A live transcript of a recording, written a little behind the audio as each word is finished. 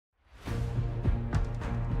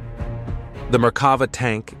The Merkava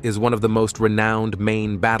tank is one of the most renowned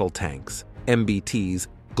main battle tanks, MBTs,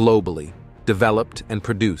 globally, developed and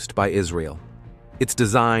produced by Israel. Its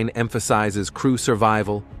design emphasizes crew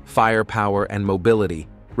survival, firepower, and mobility,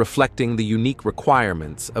 reflecting the unique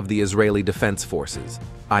requirements of the Israeli Defense Forces,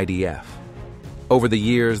 IDF. Over the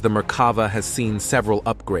years, the Merkava has seen several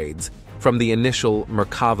upgrades, from the initial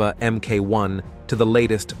Merkava Mk1 to the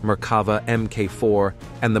latest Merkava Mk4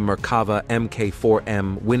 and the Merkava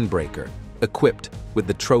Mk4M windbreaker, equipped with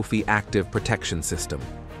the Trophy Active Protection System.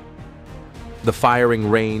 The firing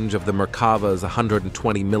range of the Merkava's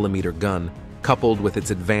 120mm gun, coupled with its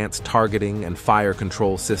advanced targeting and fire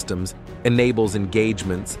control systems, enables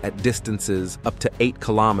engagements at distances up to 8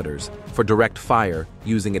 kilometers for direct fire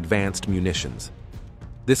using advanced munitions.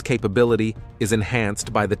 This capability is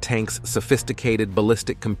enhanced by the tank's sophisticated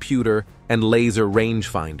ballistic computer and laser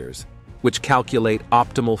rangefinders, which calculate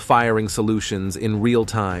optimal firing solutions in real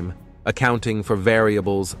time, accounting for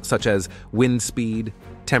variables such as wind speed,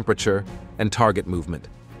 temperature, and target movement.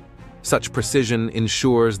 Such precision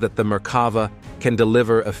ensures that the Merkava can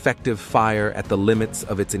deliver effective fire at the limits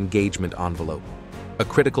of its engagement envelope, a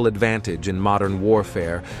critical advantage in modern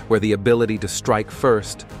warfare where the ability to strike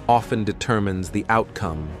first often determines the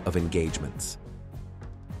outcome of engagements.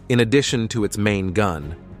 In addition to its main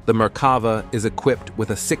gun, the Merkava is equipped with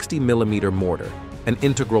a 60mm mortar, an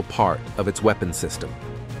integral part of its weapon system.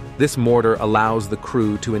 This mortar allows the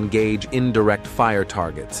crew to engage indirect fire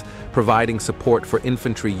targets, providing support for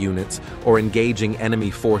infantry units or engaging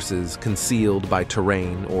enemy forces concealed by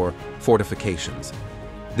terrain or fortifications.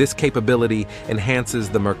 This capability enhances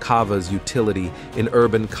the Merkava's utility in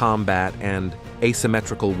urban combat and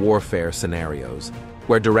asymmetrical warfare scenarios,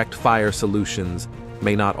 where direct fire solutions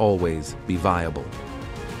may not always be viable.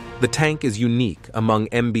 The tank is unique among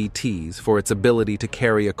MBTs for its ability to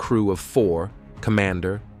carry a crew of 4,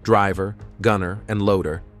 commander, driver, gunner, and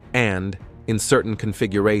loader, and, in certain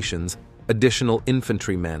configurations, additional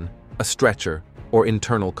infantrymen, a stretcher, or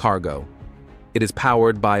internal cargo. It is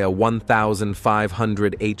powered by a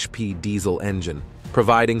 1,500 HP diesel engine,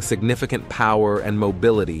 providing significant power and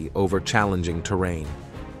mobility over challenging terrain.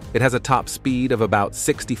 It has a top speed of about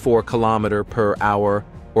 64 km per hour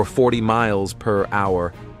or 40 miles per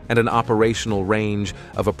hour, and an operational range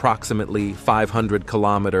of approximately 500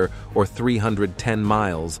 km or 310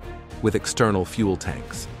 miles with external fuel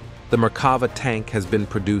tanks. The Merkava tank has been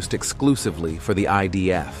produced exclusively for the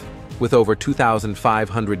IDF, with over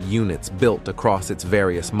 2,500 units built across its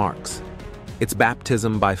various marks. Its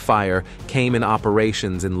baptism by fire came in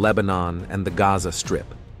operations in Lebanon and the Gaza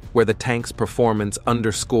Strip, where the tank's performance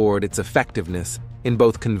underscored its effectiveness in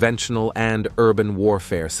both conventional and urban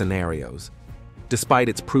warfare scenarios. Despite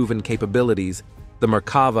its proven capabilities, the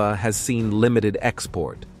Merkava has seen limited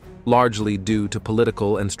export, largely due to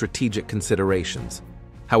political and strategic considerations.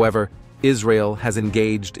 However, Israel has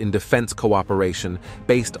engaged in defense cooperation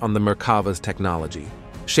based on the Merkava's technology,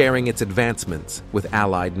 sharing its advancements with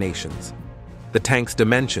allied nations. The tank's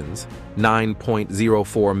dimensions,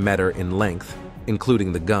 9.04 meter in length,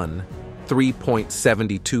 including the gun,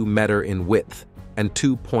 3.72 meter in width, and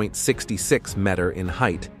 2.66 meter in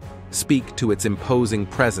height, speak to its imposing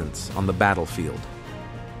presence on the battlefield.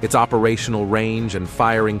 Its operational range and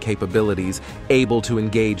firing capabilities, able to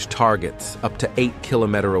engage targets up to 8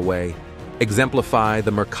 km away, exemplify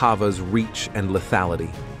the Merkava's reach and lethality.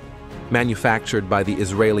 Manufactured by the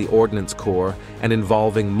Israeli Ordnance Corps and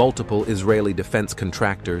involving multiple Israeli defense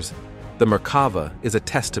contractors, the Merkava is a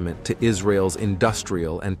testament to Israel's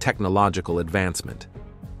industrial and technological advancement.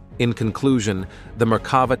 In conclusion, the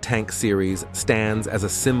Merkava tank series stands as a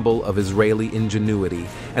symbol of Israeli ingenuity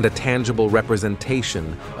and a tangible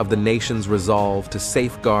representation of the nation's resolve to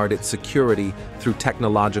safeguard its security through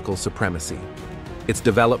technological supremacy. Its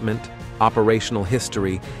development, operational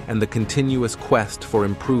history, and the continuous quest for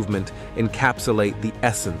improvement encapsulate the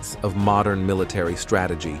essence of modern military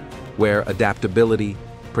strategy, where adaptability,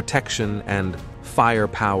 protection, and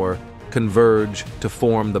firepower converge to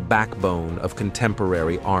form the backbone of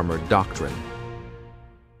contemporary armored doctrine.